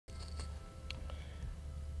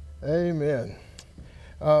Amen.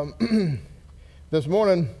 This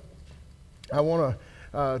morning, I want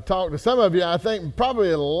to talk to some of you. I think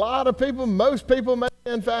probably a lot of people, most people, maybe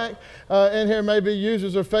in fact, in here may be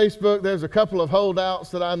users of Facebook. There's a couple of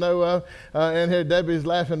holdouts that I know of in here. Debbie's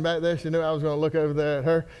laughing back there. She knew I was going to look over there at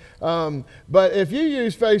her. But if you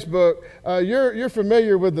use Facebook, you're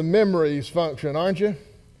familiar with the memories function, aren't you?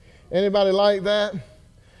 Anybody like that?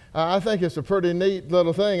 I think it's a pretty neat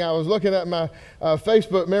little thing. I was looking at my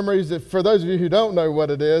Facebook memories. For those of you who don't know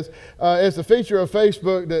what it is, it's a feature of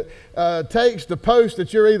Facebook that takes the post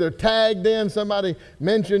that you're either tagged in, somebody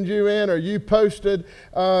mentioned you in, or you posted,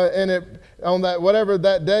 and it on that whatever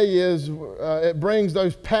that day is, it brings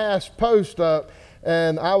those past posts up.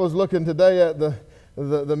 And I was looking today at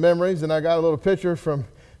the memories, and I got a little picture from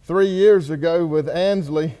 3 years ago with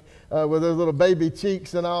Ansley, with those little baby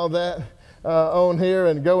cheeks and all that. On here,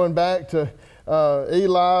 and going back to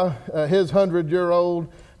Eli, his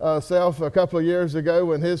 100-year-old self a couple of years ago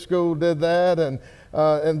when his school did that, and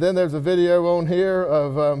then there's a video on here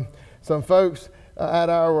of some folks at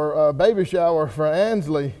our baby shower for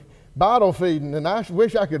Ansley bottle feeding, and I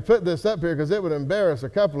wish I could put this up here because it would embarrass a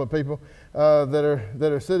couple of people that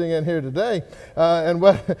are sitting in here today and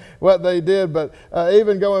what they did. But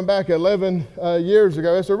even going back 11 years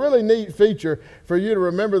ago, it's a really neat feature for you to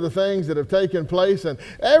remember the things that have taken place. And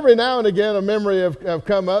every now and again, a memory have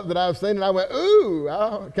come up that I've seen, and I went, "Ooh,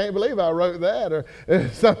 I can't believe I wrote that," or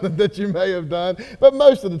something that you may have done. But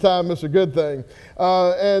most of the time, it's a good thing.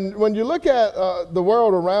 And when you look at the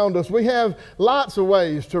world around us, we have lots of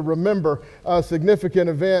ways to remember significant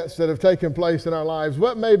events that have taken place in our lives.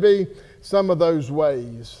 What may be some of those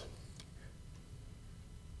ways?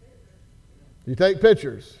 You take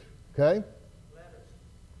pictures, okay?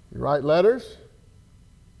 You write letters.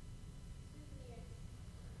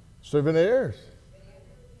 Souvenirs.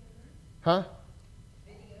 Huh?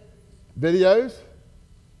 Videos.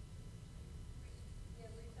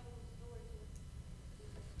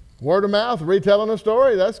 Word of mouth, retelling a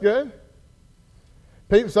story. That's good.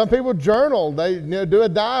 Some people journal. They do a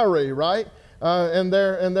diary, right? In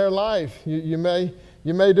their life, you may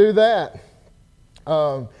do that.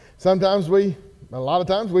 A lot of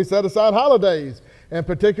times we set aside holidays. In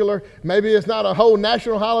particular, maybe it's not a whole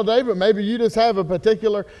national holiday, but maybe you just have a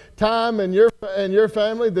particular time in your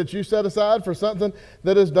family that you set aside for something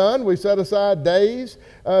that is done. We set aside days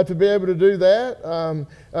to be able to do that.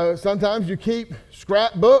 Sometimes you keep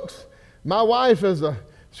scrapbooks. My wife is a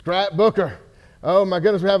scrapbooker. Oh my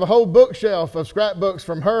goodness, we have a whole bookshelf of scrapbooks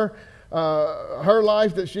from her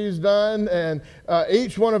life that she's done, and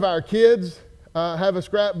each one of our kids have a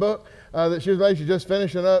scrapbook that she's made. She's just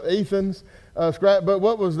finishing up Ethan's scrapbook.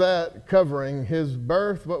 What was that covering? His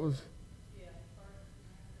birth? What was? Yeah,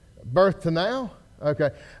 birth to now? Okay.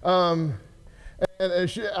 And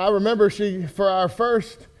I remember for our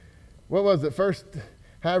first, what was it? First,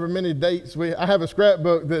 however many dates I have a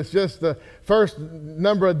scrapbook that's just the first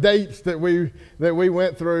number of dates that we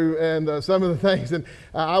went through, and some of the things. And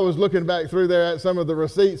I was looking back through there at some of the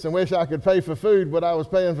receipts and wish I could pay for food what I was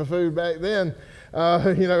paying for food back then.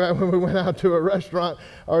 When we went out to a restaurant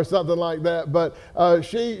or something like that. But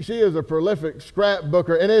she is a prolific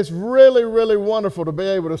scrapbooker, and it's really, really wonderful to be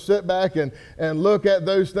able to sit back and look at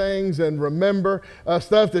those things and remember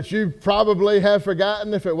stuff that you probably have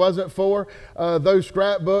forgotten if it wasn't for those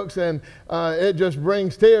scrapbooks. And it just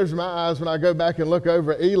brings tears to my eyes when I go back and look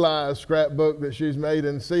over Eli's scrapbook that she's made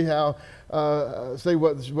and see how see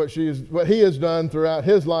what he has done throughout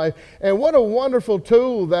his life, and what a wonderful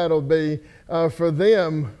tool that'll be for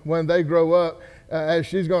them when they grow up, as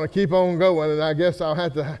she's going to keep on going. And I guess I'll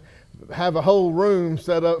have to have a whole room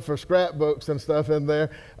set up for scrapbooks and stuff in there,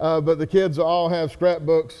 but the kids will all have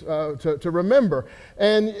scrapbooks to remember.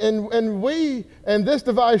 And this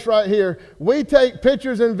device right here, we take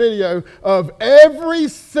pictures and video of every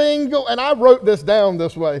single, and I wrote this down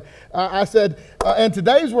this way. I said, in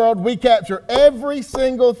today's world, we capture every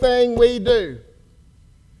single thing we do.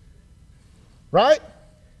 Right?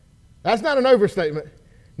 That's not an overstatement.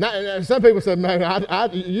 Some people say, "Man,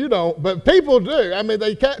 you don't," but people do. I mean,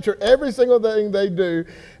 they capture every single thing they do.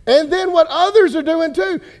 And then what others are doing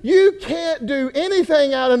too. You can't do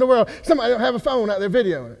anything out in the world. Somebody don't have a phone out there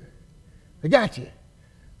videoing it. They got you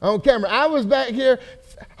on camera. I was back here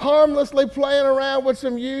harmlessly playing around with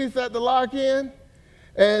some youth at the lock-in,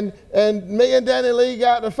 and me and Danny Lee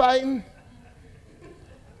got to fighting.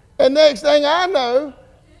 And next thing I know,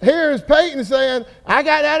 here's Peyton saying, "I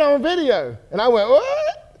got that on video." And I went,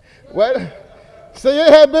 "What?" Well, see,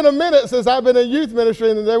 it had been a minute since I've been in youth ministry,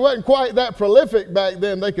 and they wasn't quite that prolific back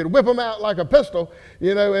then. They could whip them out like a pistol,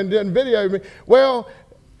 and then video me. Well,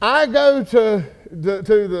 I go to to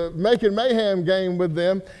the Making Mayhem game with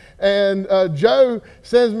them, and Joe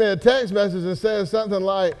sends me a text message and says something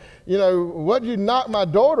like, what'd you knock my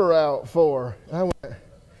daughter out for?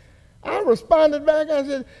 I responded back, I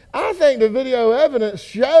said, I think the video evidence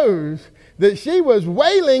shows that she was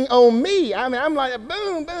wailing on me. I mean, I'm like,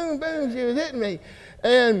 boom, boom, boom, she was hitting me.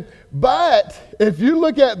 But if you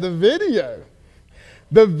look at the video,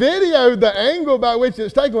 the angle by which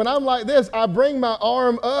it's taken, when I'm like this, I bring my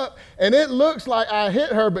arm up, and it looks like I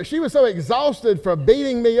hit her, but she was so exhausted from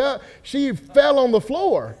beating me up, she fell on the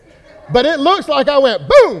floor. But it looks like I went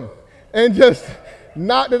boom, and just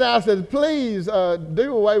knocked it out. I said, please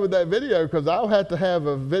do away with that video, because I'll have to have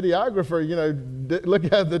a videographer,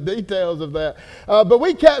 look at the details of that. But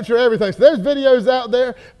we capture everything. So there's videos out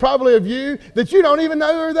there, probably of you, that you don't even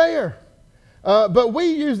know are there. But we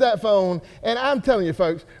use that phone, and I'm telling you,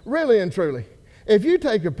 folks, really and truly, if you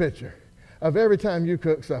take a picture of every time you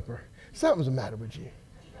cook supper, something's the matter with you.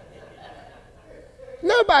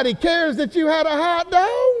 Nobody cares that you had a hot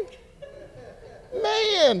dog.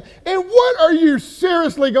 Man, and what are you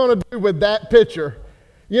seriously going to do with that picture?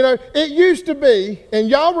 It used to be, and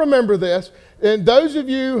y'all remember this, and those of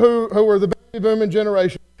you who were the baby booming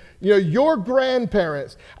generation, your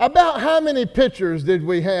grandparents, about how many pictures did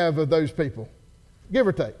we have of those people? Give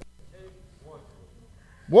or take.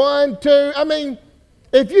 One, two. I mean,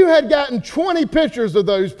 if you had gotten 20 pictures of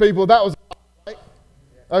those people, that was right.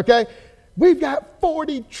 Okay? We've got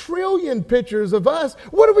 40 trillion pictures of us.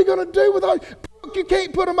 What are we going to do with those? You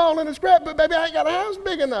can't put them all in a scrapbook, baby. I ain't got a house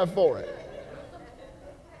big enough for it.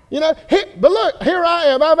 But look, here I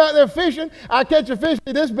am. I'm out there fishing. I catch a fish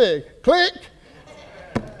this big. Click.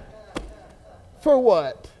 For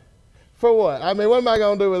what? For what? I mean, what am I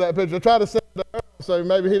going to do with that picture? Try to send it to Earl so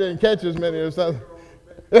maybe he didn't catch as many or something.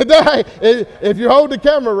 If you hold the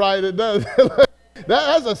camera right, it does.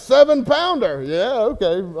 That's a 7-pounder. Yeah,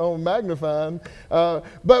 okay, on magnifying.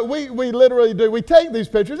 But we literally do. We take these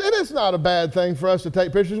pictures, and it's not a bad thing for us to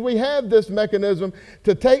take pictures. We have this mechanism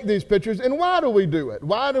to take these pictures, and why do we do it?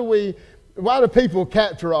 Why do people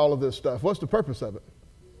capture all of this stuff? What's the purpose of it?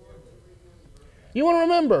 You want to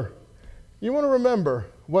remember. You want to remember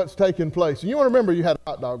what's taking place. You want to remember you had a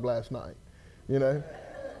hot dog last night. You're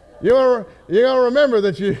going to remember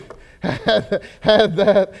that you had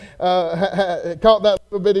that, caught that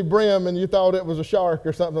little bitty brim and you thought it was a shark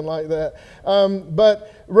or something like that.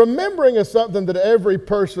 But remembering is something that every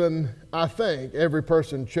person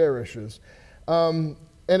cherishes. And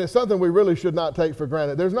it's something we really should not take for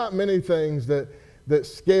granted. There's not many things that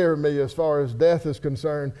scare me as far as death is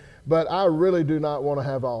concerned, but I really do not want to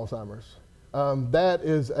have Alzheimer's. That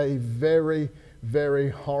is a very, very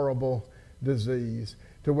horrible disease,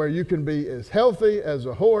 to where you can be as healthy as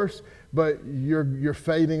a horse, but you're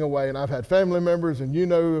fading away. And I've had family members, and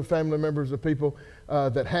family members of people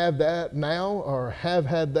that have that now or have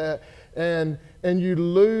had that, and you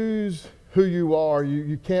lose who you are.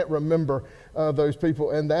 You can't remember those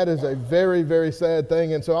people, and that is a very, very sad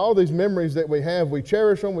thing. And so all these memories that we have, we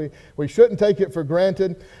cherish them. We shouldn't take it for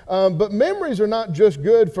granted. But memories are not just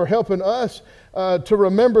good for helping us to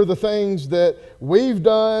remember the things that we've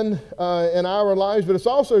done in our lives, but it's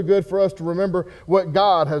also good for us to remember what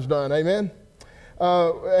God has done. Amen?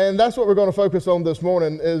 And that's what we're going to focus on this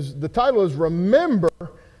morning. The title is Remember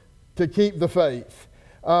to Keep the Faith.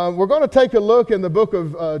 We're going to take a look in the book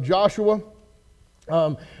of Joshua,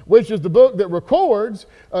 which is the book that records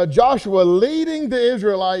Joshua leading the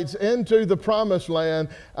Israelites into the promised land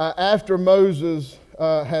after Moses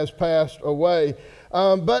has passed away.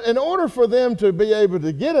 But in order for them to be able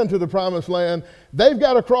to get into the promised land, they've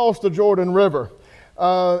got to cross the Jordan River.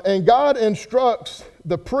 And God instructs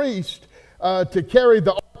the priest to carry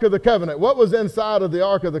the Ark of the Covenant. What was inside of the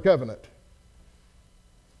Ark of the Covenant?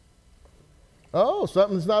 Oh,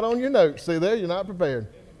 something's not on your notes. See there? You're not prepared.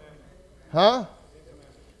 Huh?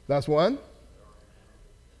 That's one.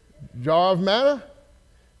 Jar of manna.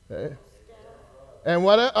 Okay. And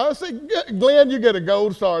what else? Oh, see, Glenn, you get a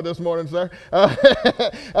gold star this morning, sir.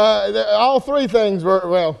 All three things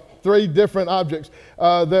were, three different objects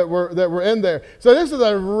that were in there. So this is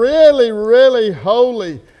a really, really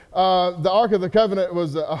holy, the Ark of the Covenant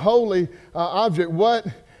was a holy object. What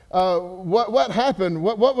happened?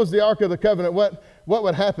 What was the Ark of the Covenant? What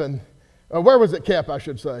would happen? Where was it kept, I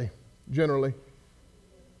should say, generally?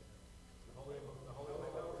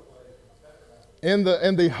 In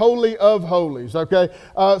the Holy of Holies, okay?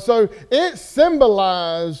 So it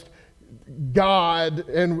symbolized God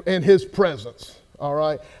and His presence, all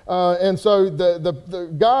right? And so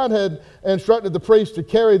the God had instructed the priest to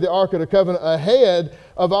carry the Ark of the Covenant ahead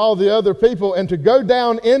of all the other people and to go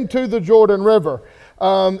down into the Jordan River.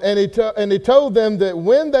 And he told them that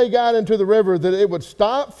when they got into the river, that it would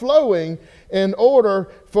stop flowing in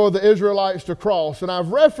order for the Israelites to cross. And I've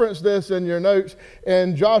referenced this in your notes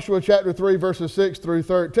in Joshua chapter 3, verses 6 through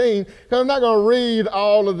 13, because I'm not going to read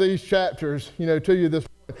all of these chapters, to you this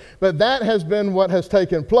morning. But that has been what has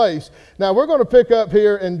taken place. Now we're going to pick up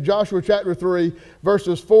here in Joshua chapter 3,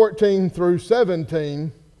 verses 14 through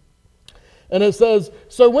 17. And it says,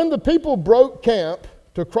 "So when the people broke camp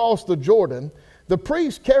to cross the Jordan, the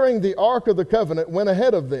priests carrying the Ark of the Covenant went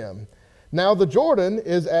ahead of them. Now the Jordan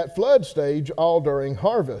is at flood stage all during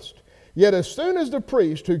harvest. Yet as soon as the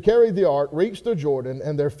priests who carried the ark reached the Jordan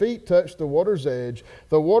and their feet touched the water's edge,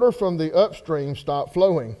 the water from the upstream stopped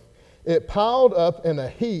flowing. It piled up in a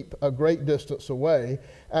heap a great distance away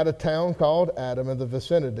at a town called Adam in the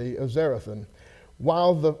vicinity of Zarethan,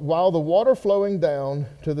 while the water flowing down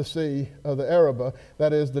to the sea of the Arabah,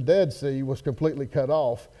 that is the Dead Sea, was completely cut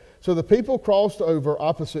off. So the people crossed over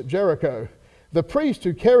opposite Jericho. The priest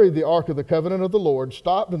who carried the Ark of the Covenant of the Lord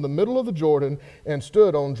stopped in the middle of the Jordan and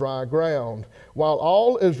stood on dry ground, while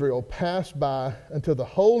all Israel passed by until the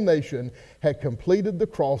whole nation had completed the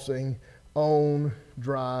crossing on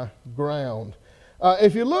dry ground."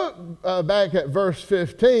 If you look back at verse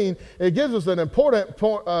 15, it gives us an important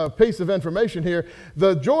piece of information here.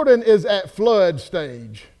 The Jordan is at flood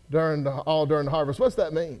stage during the harvest. What's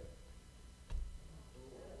that mean?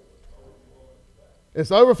 It's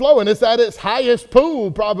overflowing. It's at its highest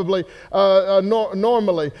pool, probably,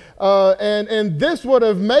 normally. And this would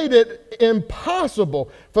have made it impossible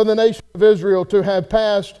for the nation of Israel to have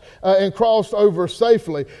passed and crossed over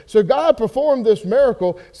safely. So God performed this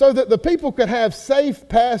miracle so that the people could have safe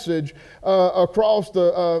passage across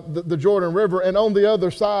the Jordan River. And on the other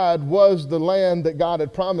side was the land that God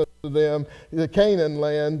had promised to them, the Canaan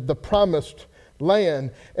land, the promised land.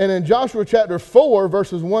 And in Joshua chapter 4,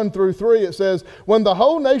 verses 1 through 3, it says, "When the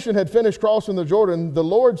whole nation had finished crossing the Jordan, the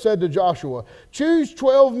Lord said to Joshua, 'Choose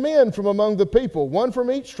 12 men from among the people, one from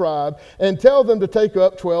each tribe, and tell them to take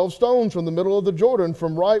up 12 stones from the middle of the Jordan,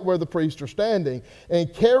 from right where the priests are standing,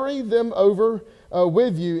 and carry them over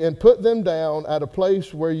with you, and put them down at a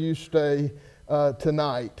place where you stay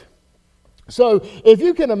tonight.'" So if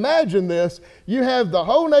you can imagine this, you have the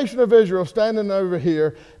whole nation of Israel standing over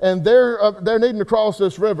here, and they're needing to cross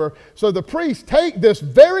this river. So the priests take this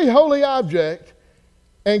very holy object,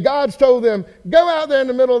 and God's told them, go out there in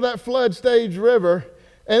the middle of that flood stage river,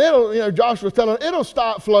 and it'll, Joshua's telling them, it'll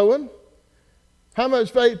stop flowing. How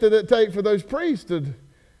much faith did it take for those priests to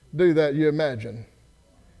do that, you imagine?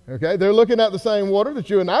 Okay, they're looking at the same water that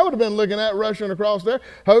you and I would have been looking at rushing across there,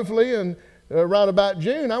 hopefully, and around about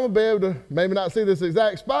June, I'm going to be able to maybe not see this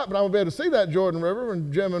exact spot, but I'm going to be able to see that Jordan River,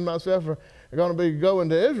 and Jim and myself are going to be going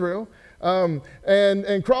to Israel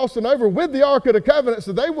and crossing over with the Ark of the Covenant.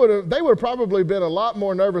 So they would have probably been a lot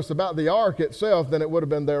more nervous about the Ark itself than it would have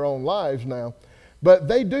been their own lives now. But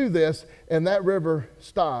they do this, and that river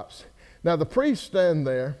stops. Now the priests stand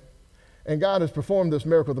there, and God has performed this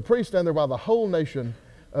miracle. The priests stand there while the whole nation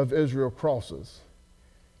of Israel crosses.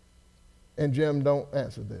 And Jim, don't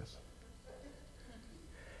answer this.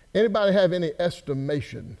 Anybody have any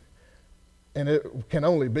estimation, and it can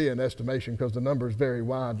only be an estimation because the numbers vary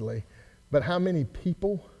widely, but how many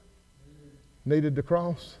people needed to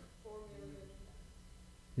cross? 4 million.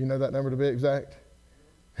 You know that number to be exact?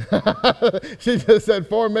 She just said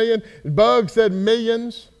 4 million. Bug said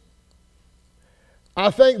millions. I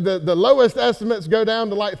think the lowest estimates go down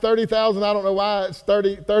to like 30,000. I don't know why it's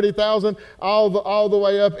 30,000, all the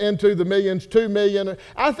way up into the millions, 2 million.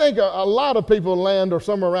 I think a lot of people land or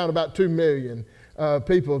somewhere around about 2 million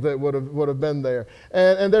people that would have been there.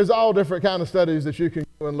 And there's all different kind of studies that you can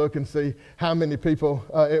go and look and see how many people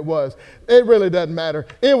it was. It really doesn't matter.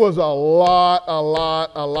 It was a lot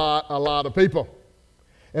of people.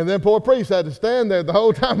 And then poor priests had to stand there the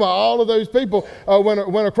whole time while all of those people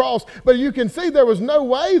went across. But you can see there was no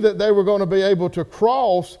way that they were going to be able to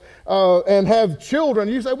cross and have children.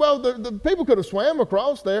 You say, well, the people could have swam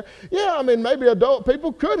across there. Yeah, I mean, maybe adult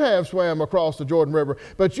people could have swam across the Jordan River.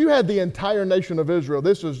 But you had the entire nation of Israel.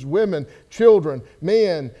 This was women, children,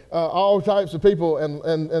 men, all types of people,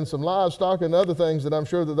 and some livestock and other things that I'm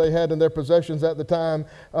sure that they had in their possessions at the time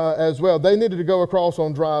as well. They needed to go across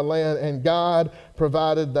on dry land, and God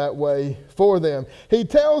provided that way for them. He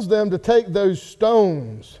tells them to take those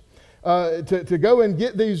stones, to go and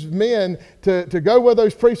get these men to go where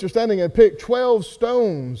those priests are standing and pick 12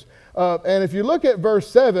 stones. And if you look at verse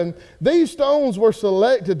 7, these stones were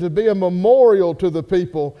selected to be a memorial to the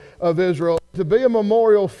people of Israel, to be a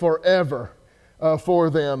memorial forever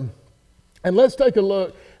for them. And let's take a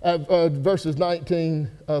look at verses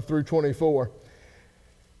 19 through 24.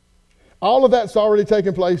 All of that's already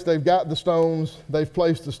taken place. They've got the stones. They've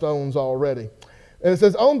placed the stones already. And it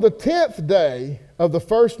says, on the 10th day of the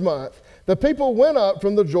first month, the people went up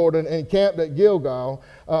from the Jordan and camped at Gilgal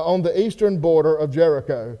on the eastern border of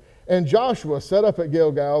Jericho. And Joshua set up at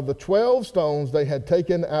Gilgal the 12 stones they had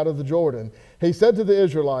taken out of the Jordan. He said to the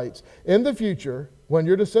Israelites, in the future, when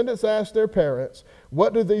your descendants ask their parents,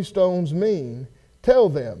 what do these stones mean? Tell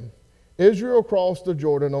them, Israel crossed the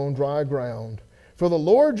Jordan on dry ground. For the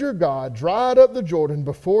Lord your God dried up the Jordan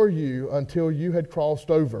before you until you had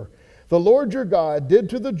crossed over. The Lord your God did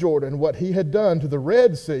to the Jordan what he had done to the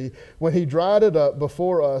Red Sea when he dried it up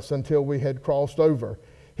before us until we had crossed over.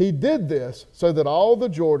 He did this so that all the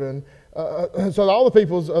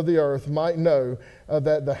peoples of the earth might know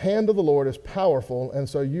that the hand of the Lord is powerful, and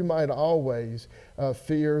so you might always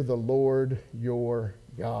fear the Lord your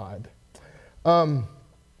God.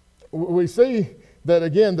 We see that,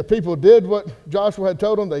 again, the people did what Joshua had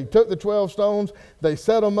told them. They took the 12 stones, they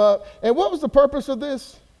set them up. And what was the purpose of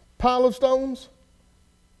this pile of stones?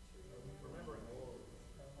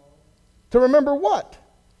 To remember what?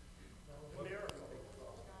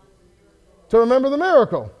 To remember the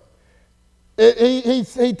miracle.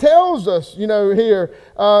 He tells us, here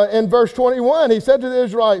in verse 21, he said to the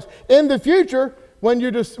Israelites, in the future, when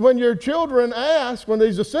your children ask, when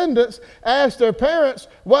these descendants ask their parents,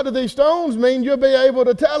 what do these stones mean, you'll be able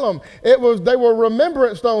to tell them. They were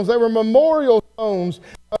remembrance stones. They were memorial stones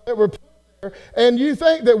that were put there. And you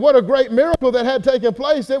think that what a great miracle that had taken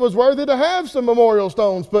place, it was worthy to have some memorial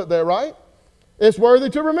stones put there, right? It's worthy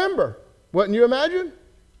to remember. Wouldn't you imagine?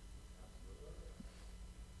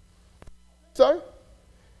 So,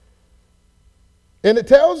 and it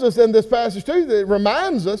tells us in this passage too, that it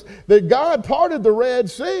reminds us that God parted the Red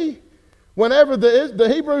Sea. Whenever the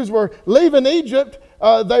Hebrews were leaving Egypt,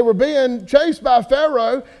 they were being chased by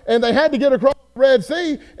Pharaoh, and they had to get across the Red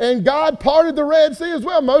Sea, and God parted the Red Sea as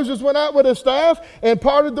well. Moses went out with his staff and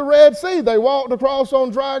parted the Red Sea. They walked across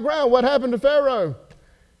on dry ground. What happened to Pharaoh?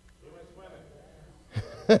 He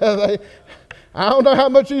went swimming. I don't know how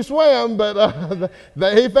much he swam, but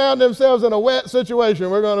he found themselves in a wet situation.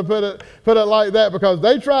 We're going to put it like that, because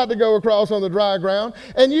they tried to go across on the dry ground.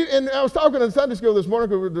 And I was talking in Sunday school this morning,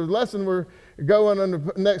 because the lesson we're going in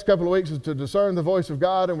the next couple of weeks is to discern the voice of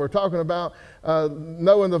God, and we're talking about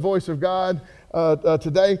knowing the voice of God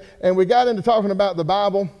today. And we got into talking about the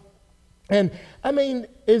Bible. And I mean,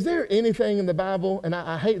 is there anything in the Bible, and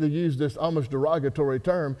I hate to use this almost derogatory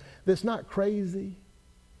term, that's not crazy?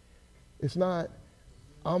 It's not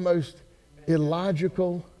almost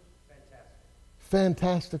illogical,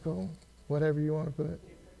 fantastical, whatever you want to put it.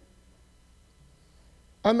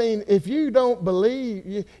 I mean, if you don't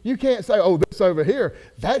believe, you can't say, oh, this over here,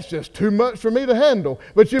 that's just too much for me to handle.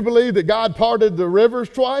 But you believe that God parted the rivers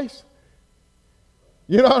twice?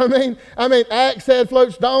 You know what I mean? I mean, axe head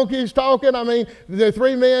floats donkeys talking. I mean, the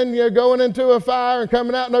three men going into a fire and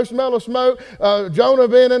coming out, no smell of smoke. Jonah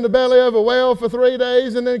being in the belly of a whale for 3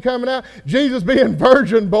 days and then coming out. Jesus being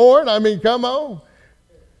virgin born. I mean, come on.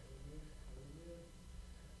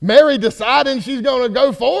 Mary deciding she's going to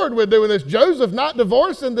go forward with doing this. Joseph not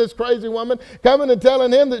divorcing this crazy woman, coming and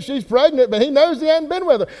telling him that she's pregnant, but he knows he hadn't been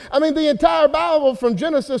with her. I mean, the entire Bible from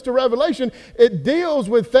Genesis to Revelation, it deals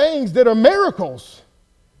with things that are miracles,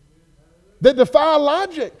 that defy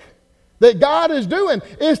logic, that God is doing.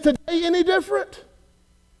 Is today any different?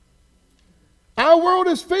 Our world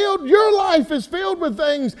is filled, your life is filled with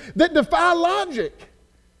things that defy logic,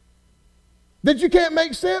 that you can't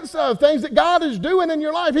make sense of, things that God is doing in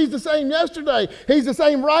your life. He's the same yesterday. He's the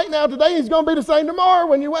same right now today. He's going to be the same tomorrow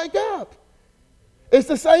when you wake up. It's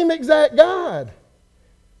the same exact God.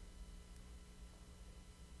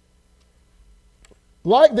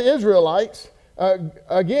 Like the Israelites,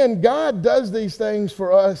 again, God does these things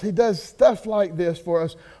for us. He does stuff like this for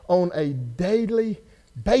us on a daily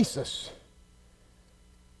basis.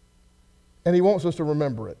 And He wants us to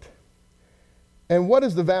remember it. And what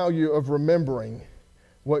is the value of remembering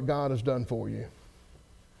what God has done for you?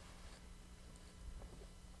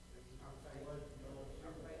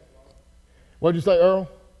 What did you say, Earl?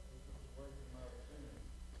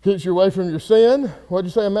 Keeps you away from your sin. What did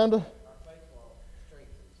you say, Amanda?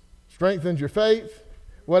 Strengthens your faith.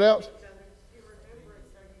 What else?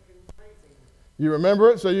 You remember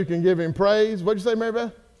it so you can give Him praise. What did you say, Mary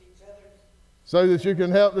Beth? Teach others. So that you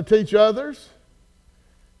can help to teach others.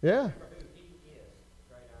 Yeah.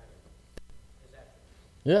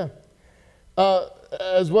 Yeah.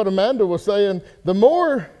 As what Amanda was saying, the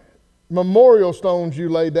more memorial stones you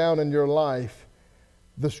lay down in your life,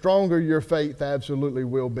 the stronger your faith absolutely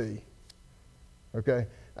will be. Okay?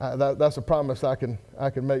 That's a promise I can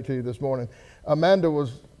make to you this morning. Amanda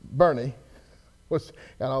was Bernie,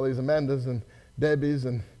 got all these Amandas and Debbies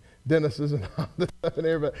and Dennis's and all this stuff in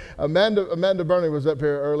here, but Amanda Bernie was up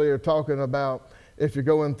here earlier talking about if you're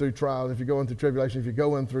going through trials, if you're going through tribulation, if you're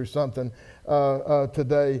going through something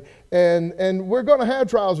today. And we're going to have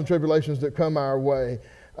trials and tribulations that come our way.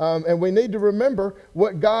 And we need to remember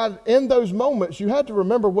what God, in those moments, you have to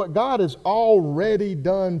remember what God has already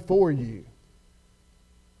done for you.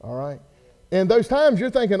 All right? In those times,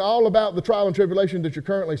 you're thinking all about the trial and tribulation that you're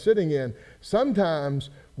currently sitting in. Sometimes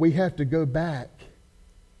we have to go back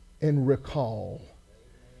and recall,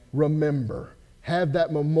 remember, have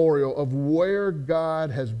that memorial of where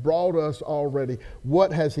God has brought us already.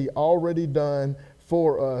 What has He already done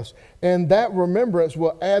for us? And that remembrance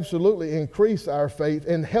will absolutely increase our faith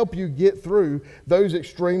and help you get through those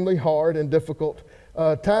extremely hard and difficult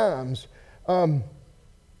times.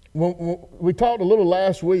 We talked a little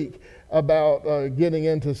last week about getting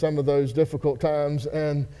into some of those difficult times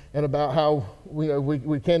and about how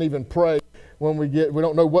we can't even pray when we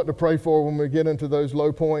don't know what to pray for when we get into those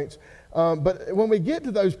low points. But when we get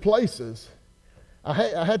to those places, I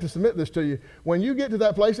had to submit this to you. When you get to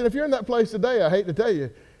that place, and if you're in that place today, I hate to tell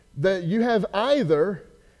you, that you have either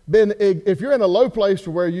been, if you're in a low place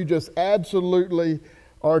to where you just absolutely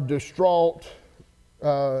are distraught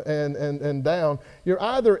and down, you're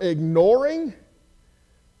either ignoring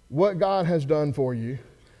what God has done for you,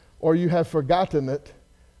 or you have forgotten it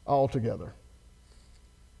altogether.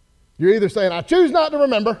 You're either saying, I choose not to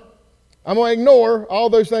remember. I'm going to ignore all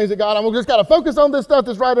those things that God, I'm just got to focus on this stuff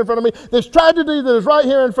that's right in front of me, this tragedy that is right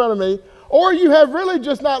here in front of me. Or you have really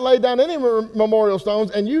just not laid down any memorial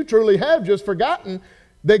stones, and you truly have just forgotten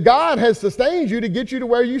that God has sustained you to get you to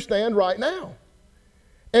where you stand right now.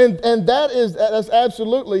 And that's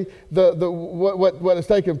absolutely what has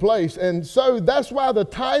taken place. And so that's why the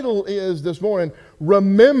title is this morning,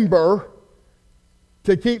 Remember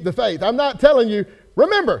to Keep the Faith. I'm not telling you,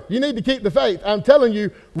 remember, you need to keep the faith. I'm telling you,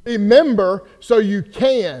 remember so you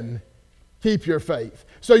can keep your faith,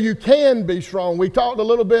 so you can be strong. We talked a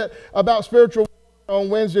little bit about spiritual on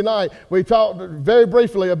Wednesday night. We talked very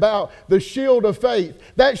briefly about the shield of faith.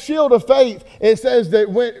 That shield of faith, it says that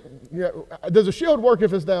does a shield work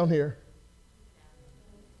if it's down here?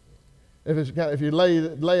 If you laying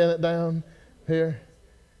it down here,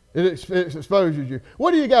 it exposes you.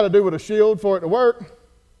 What do you got to do with a shield for it to work?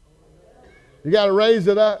 You got to raise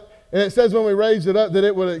it up. And it says when we raise it up that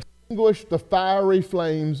it will extinguish the fiery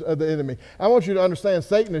flames of the enemy. I want you to understand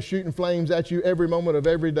Satan is shooting flames at you every moment of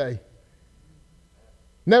every day.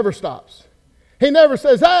 Never stops. He never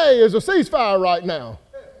says, hey, there's a ceasefire right now.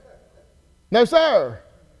 No, sir.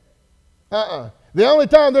 The only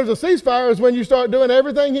time there's a ceasefire is when you start doing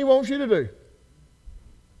everything he wants you to do.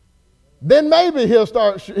 Then maybe he'll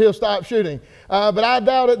stop shooting. But I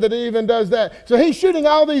doubt it that he even does that. So he's shooting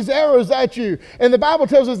all these arrows at you. And the Bible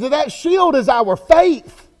tells us that shield is our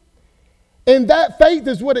faith. And that faith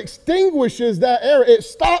is what extinguishes that arrow. It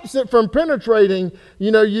stops it from penetrating,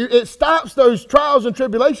 it stops those trials and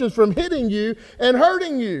tribulations from hitting you and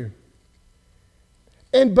hurting you.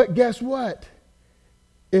 But guess what?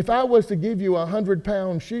 If I was to give you a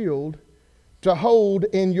 100-pound shield to hold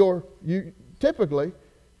in typically,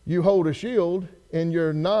 you hold a shield in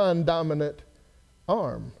your non-dominant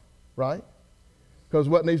arm, right? Because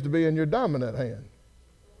what needs to be in your dominant hand?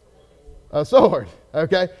 A sword,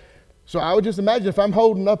 okay? So I would just imagine if I'm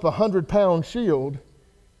holding up a 100-pound shield,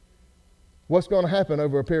 what's going to happen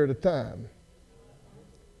over a period of time?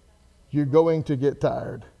 You're going to get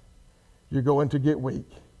tired. You're going to get weak.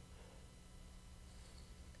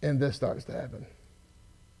 And this starts to happen.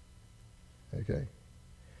 Okay?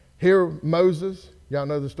 Here, Moses, y'all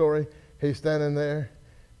know the story. He's standing there,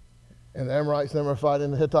 and the Amorites and them are fighting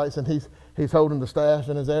the Hittites, and he's holding the staff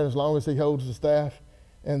in his air. As long as he holds the staff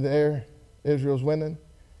in the air, Israel's winning.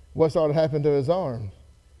 What started happening to his arms?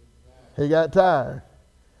 He got tired.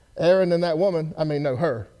 Aaron and that woman,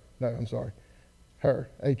 her. No, I'm sorry. Her,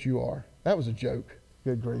 H-U-R. That was a joke.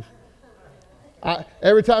 Good grief.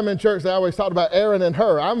 Every time in church, they always talked about Aaron and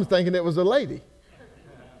her. I was thinking it was a lady.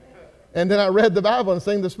 And then I read the Bible and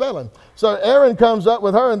seen the spelling. So Aaron comes up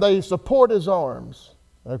with her, and they support his arms.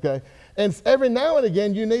 Okay? And every now and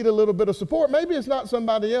again, you need a little bit of support. Maybe it's not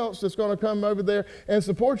somebody else that's going to come over there and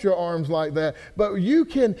support your arms like that. But you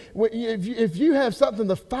can, if you have something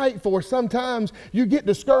to fight for, sometimes you get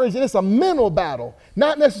discouraged, and it's a mental battle,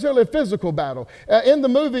 not necessarily a physical battle. In the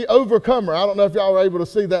movie Overcomer, I don't know if y'all were able to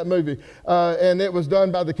see that movie, and it was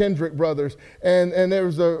done by the Kendrick brothers. And there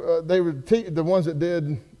was they were the ones that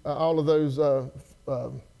did all of those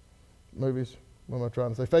movies. What am I trying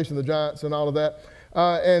to say? Facing the Giants and all of that.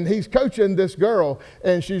 and he's coaching this girl,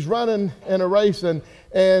 and she's running in a race, and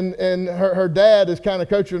her dad is kind of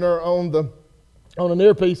coaching her on an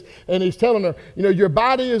earpiece, and he's telling her, your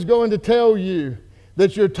body is going to tell you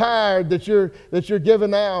that you're tired, that you're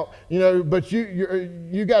giving out, but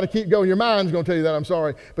you got to keep going. Your mind's going to tell you that, I'm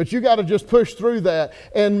sorry, but you got to just push through that.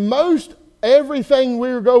 And most everything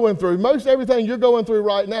we're going through, most everything you're going through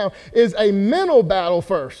right now is a mental battle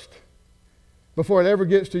first before it ever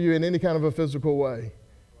gets to you in any kind of a physical way.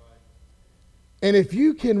 And if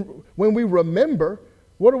you can, when we remember,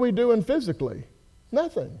 what are we doing physically?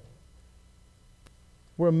 Nothing.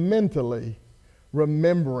 We're mentally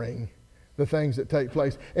remembering the things that take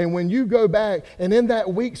place. And when you go back and in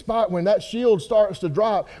that weak spot, when that shield starts to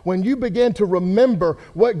drop, when you begin to remember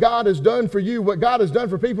what God has done for you, what God has done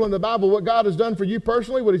for people in the Bible, what God has done for you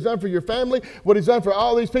personally, what he's done for your family, what he's done for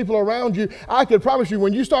all these people around you, I can promise you,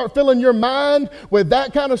 when you start filling your mind with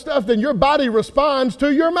that kind of stuff, then your body responds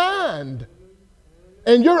to your mind.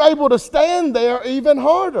 And you're able to stand there even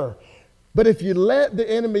harder. But if you let the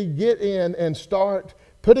enemy get in and start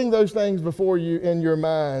putting those things before you in your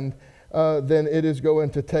mind, then it is going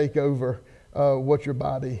to take over what your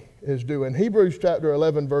body is doing. Hebrews chapter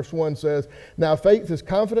 11 verse 1 says, now faith is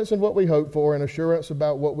confidence in what we hope for and assurance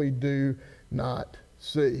about what we do not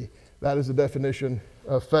see. That is the definition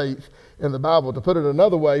of faith in the Bible. To put it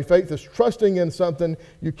another way, faith is trusting in something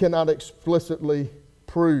you cannot explicitly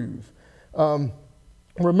prove.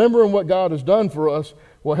 Remembering what God has done for us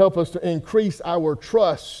will help us to increase our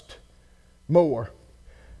trust more.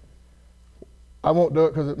 I won't do it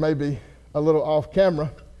because it may be a little off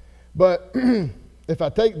camera, but if I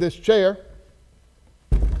take this chair,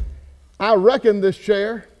 I reckon this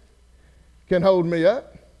chair can hold me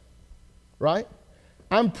up, right?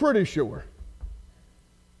 I'm pretty sure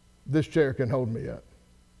this chair can hold me up.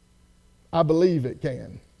 I believe it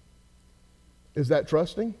can. Is that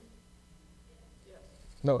trusting?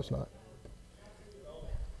 No, it's not.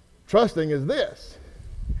 Trusting is this.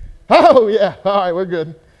 Oh, yeah. All right, we're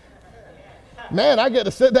good. Man, I get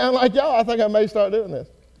to sit down like y'all. I think I may start doing this.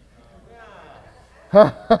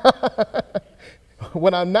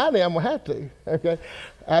 When I'm 90, I'm going to have to, okay?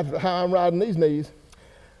 After how I'm riding these knees.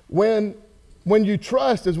 When you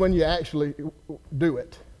trust is when you actually do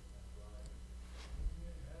it.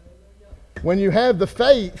 When you have the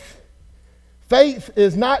faith, faith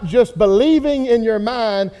is not just believing in your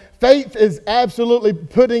mind. Faith is absolutely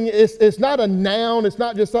it's not a noun. It's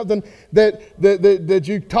not just something that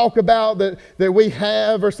you talk about that we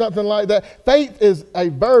have or something like that. Faith is a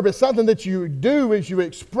verb. It's something that you do as you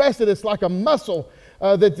express it. It's like a muscle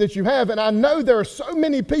that you have. And I know there are so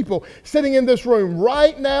many people sitting in this room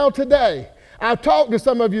right now today. I've talked to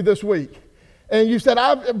some of you this week. And you said,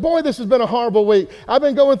 boy, this has been a horrible week. I've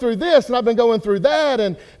been going through this and I've been going through that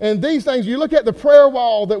and these things. You look at the prayer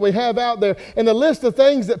wall that we have out there and the list of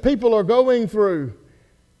things that people are going through.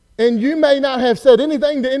 And you may not have said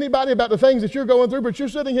anything to anybody about the things that you're going through, but you're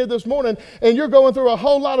sitting here this morning and you're going through a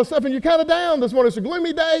whole lot of stuff and you're kind of down this morning. It's a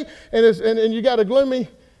gloomy day and you got a gloomy,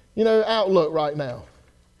 outlook right now.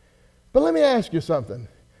 But let me ask you something.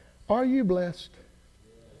 Are you blessed?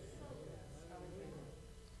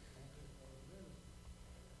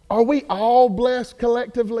 Are we all blessed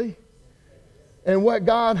collectively in what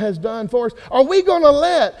God has done for us? Are we going to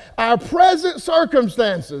let our present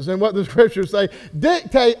circumstances and what the scriptures say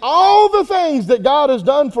dictate all the things that God has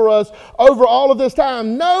done for us over all of this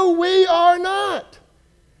time? No, we are not.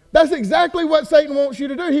 That's exactly what Satan wants you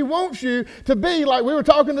to do. He wants you to be like we were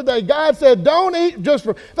talking today. God said, don't eat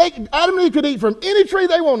Adam and Eve could eat from any tree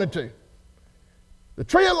they wanted to. The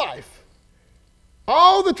tree of life.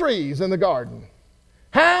 All the trees in the garden.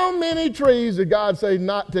 How many trees did God say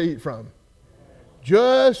not to eat from?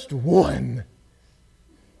 Just one.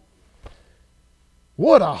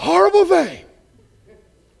 What a horrible thing.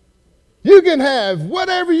 You can have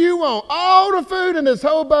whatever you want, all the food in this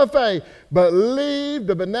whole buffet, but leave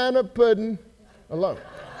the banana pudding alone.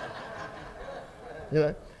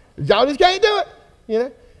 Y'all just can't do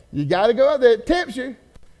it. You got to go out there. It tempts you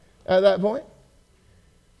at that point.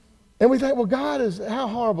 And we think, well, God how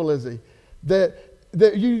horrible is he? That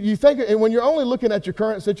you think, and when you're only looking at your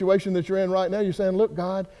current situation that you're in right now, you're saying, look,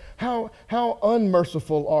 God, how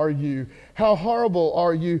unmerciful are you? How horrible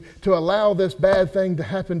are you to allow this bad thing to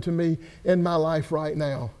happen to me in my life right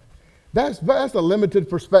now? That's a limited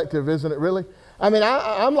perspective, isn't it really? I mean,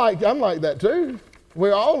 I'm like that too.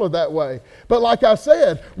 We all are that way. But like I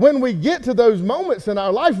said, when we get to those moments in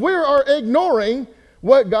our life, we are ignoring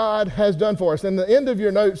what God has done for us. In the end of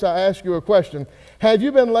your notes, I ask you a question. Have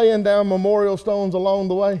you been laying down memorial stones along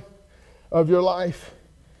the way of your life?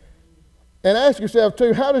 And ask yourself,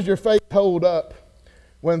 too, how does your faith hold up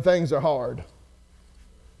when things are hard.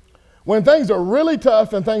 When things are really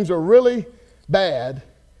tough and things are really bad,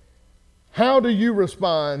 how do you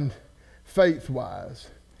respond faith-wise?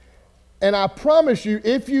 And I promise you,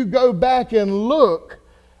 if you go back and look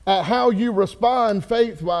at how you respond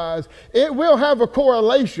faith-wise, it will have a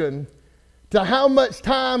correlation to how much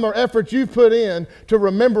time or effort you've put in to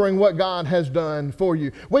remembering what God has done for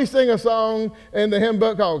you. We sing a song in the hymn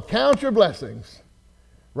book called Count Your Blessings,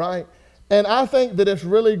 right? And I think that it's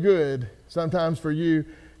really good sometimes for you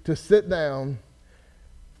to sit down,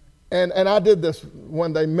 and I did this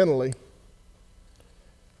one day mentally.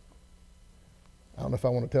 I don't know if I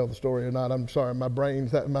want to tell the story or not. I'm sorry,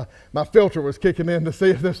 my filter was kicking in to see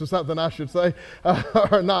if this was something I should say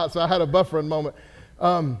or not, so I had a buffering moment.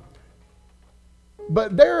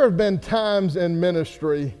 But there have been times in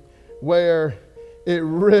ministry where it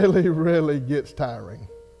really, really gets tiring.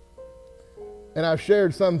 And I've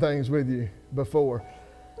shared some things with you before.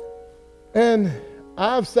 And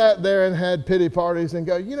I've sat there and had pity parties and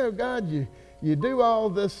go, you know, God, you do all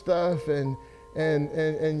this stuff and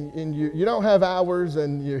you don't have hours,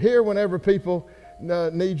 and you're here whenever people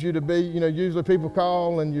need you to be. You know, usually people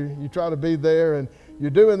call and you try to be there, and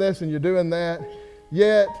you're doing this and you're doing that.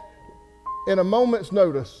 Yet, in a moment's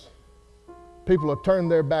notice, people will turn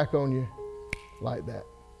their back on you like that.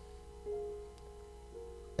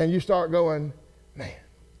 And you start going, man,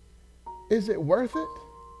 is it worth it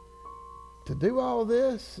to do all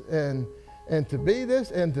this and to be this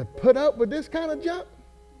and to put up with this kind of junk?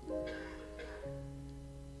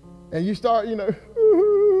 And you start, you know,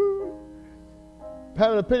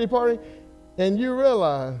 having a pity party, and you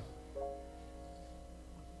realize,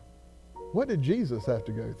 what did Jesus have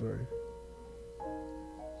to go through?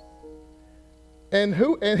 And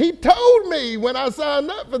he told me when I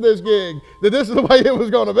signed up for this gig that this is the way it was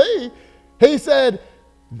going to be. He said,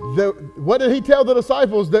 what did he tell the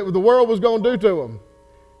disciples that the world was going to do to them?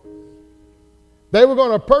 They were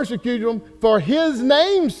going to persecute them for his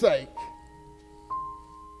name's sake.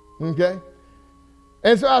 Okay?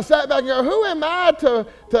 And so I sat back and go, who am I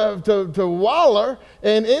to waller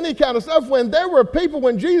in any kind of stuff when there were people,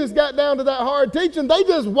 when Jesus got down to that hard teaching, they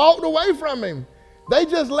just walked away from him. They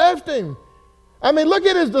just left him. I mean, look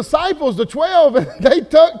at his disciples, the 12, and they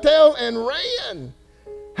tucked tail and ran.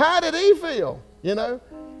 How did he feel, you know?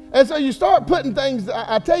 And so you start putting things,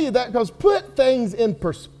 I tell you that because put things in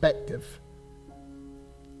perspective.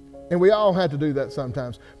 And we all have to do that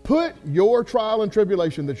sometimes. Put your trial and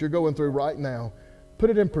tribulation that you're going through right now, put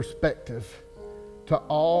it in perspective to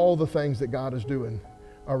all the things that God is doing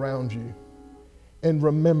around you. And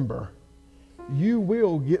remember, you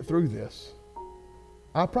will get through this.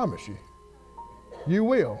 I promise you. You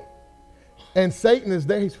will. And Satan is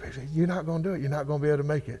there. He's saying, you're not going to do it. You're not going to be able to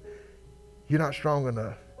make it. You're not strong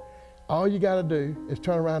enough. All you got to do is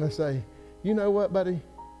turn around and say, you know what, buddy?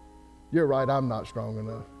 You're right. I'm not strong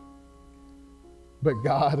enough. But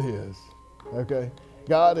God is. Okay?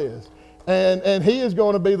 God is. And he is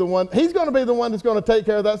going to be the one. He's going to be the one that's going to take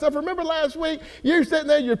care of that stuff. Remember last week, you're sitting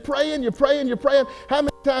there, you're praying. How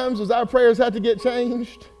many times does our prayers have to get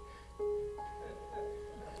changed?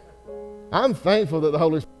 I'm thankful that the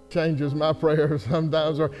Holy Spirit changes my prayers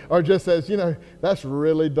sometimes, or just says, you know, that's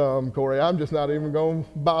really dumb, Corey. I'm just not even going to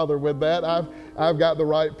bother with that. I've got the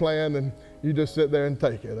right plan, and you just sit there and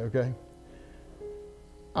take it, okay?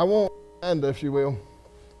 I want Amanda, if you will.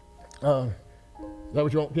 Is that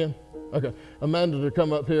what you want, Ken? Okay. Amanda to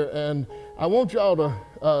come up here, and I want y'all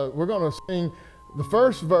to, we're going to sing the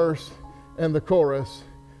first verse and the chorus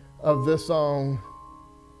of this song.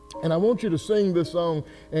 And I want you to sing this song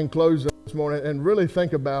in closing this morning and really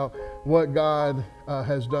think about what God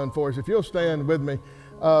has done for us. If you'll stand with me,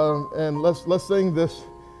 and let's sing this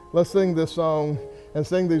song and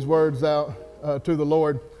sing these words out to the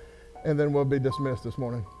Lord, and then we'll be dismissed this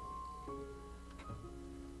morning.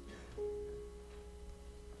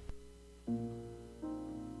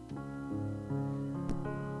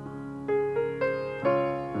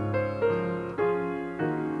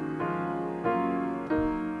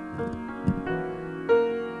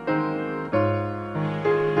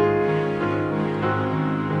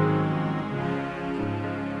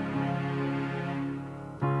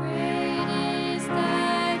 Great is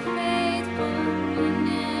thy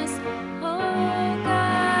faithfulness, O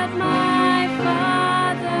God.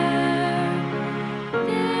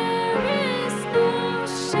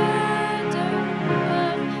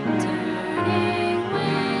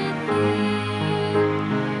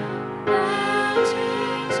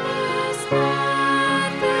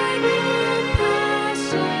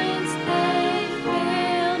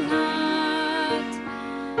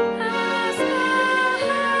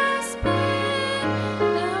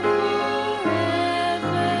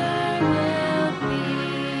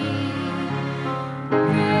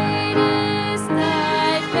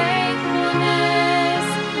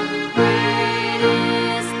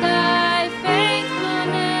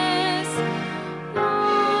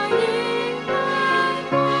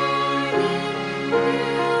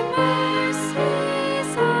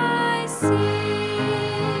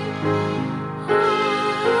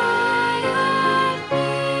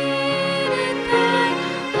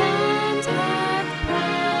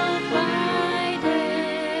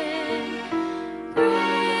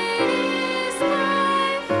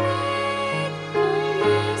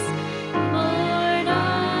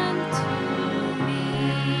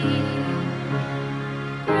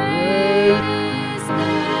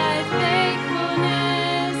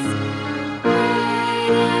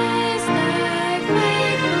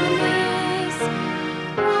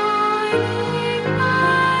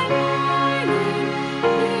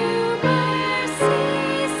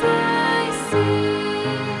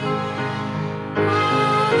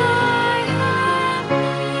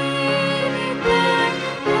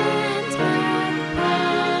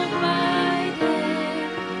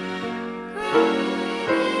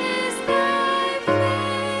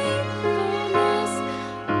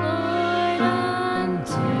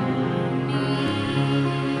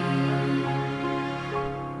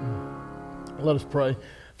 Let us pray.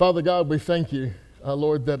 Father God, we thank you,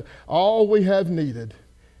 Lord, that all we have needed,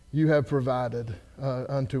 you have provided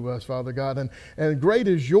unto us, Father God. And great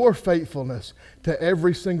is your faithfulness to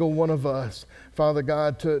every single one of us, Father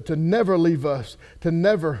God, to never leave us, to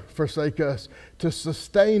never forsake us, to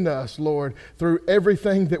sustain us, Lord, through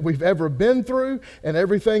everything that we've ever been through and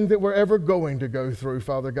everything that we're ever going to go through,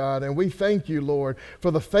 Father God. And we thank you, Lord,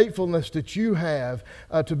 for the faithfulness that you have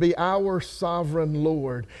to be our sovereign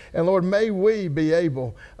Lord. And Lord, may we be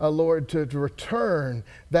able, Lord, to return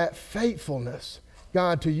that faithfulness,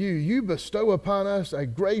 God, to you. You bestow upon us a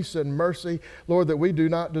grace and mercy, Lord, that we do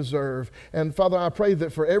not deserve. And Father, I pray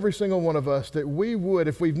that for every single one of us, that we would,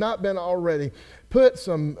 if we've not been already, put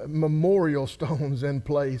some memorial stones in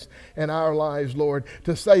place in our lives, Lord,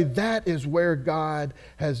 to say that is where God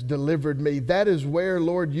has delivered me. That is where,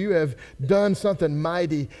 Lord, you have done something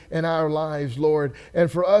mighty in our lives, Lord.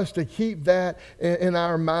 And for us to keep that in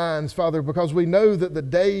our minds, Father, because we know that the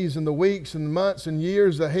days and the weeks and the months and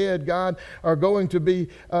years ahead, God, are going to be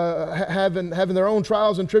having their own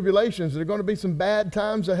trials and tribulations. There are going to be some bad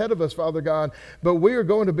times ahead of us, Father God. But we are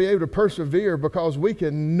going to be able to persevere because we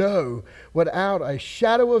can know without a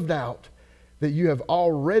shadow of doubt that you have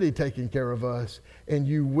already taken care of us and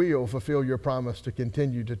you will fulfill your promise to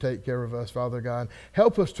continue to take care of us, Father God.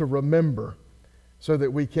 Help us to remember so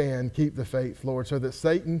that we can keep the faith, Lord, so that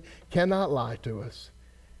Satan cannot lie to us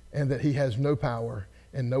and that he has no power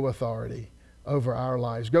and no authority over our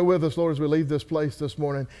lives. Go with us, Lord, as we leave this place this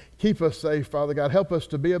morning. Keep us safe, Father God. Help us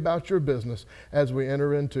to be about your business as we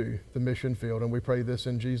enter into the mission field. And we pray this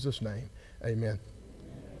in Jesus' name. Amen.